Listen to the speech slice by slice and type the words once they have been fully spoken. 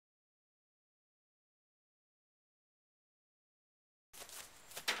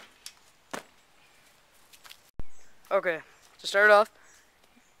Okay, to start off,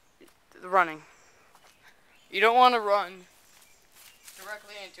 the running. You don't want to run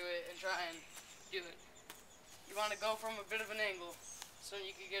directly into it and try and do it. You want to go from a bit of an angle so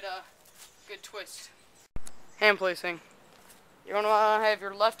you can get a good twist. Hand placing. You want to have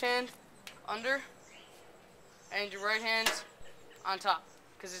your left hand under and your right hand on top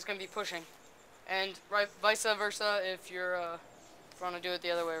because it's going to be pushing. And right, vice versa if you're want to do it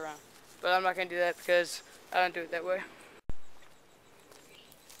the other way around. But I'm not going to do that because I don't do it that way.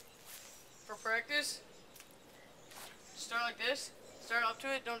 For practice, start like this. Start up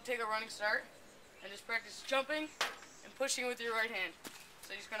to it. Don't take a running start. And just practice jumping and pushing with your right hand.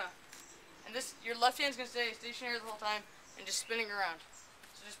 So you're just gonna, and this, your left hand's gonna stay stationary the whole time and just spinning around.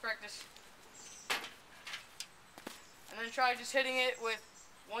 So just practice. And then try just hitting it with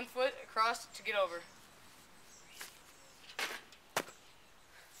one foot across to get over.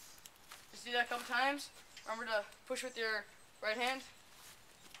 Just do that a couple times. Remember to push with your right hand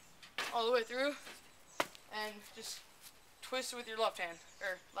all the way through, and just twist with your left hand,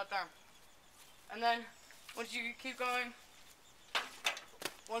 or left arm. And then, once you keep going,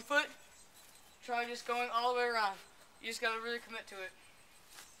 one foot, try just going all the way around. You just gotta really commit to it.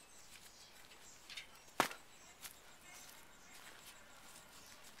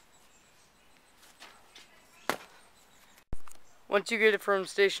 Once you get it from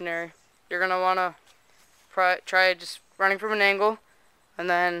stationary, you're gonna wanna try just running from an angle, and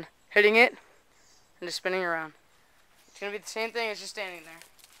then hitting it, and just spinning around. It's gonna be the same thing as just standing there.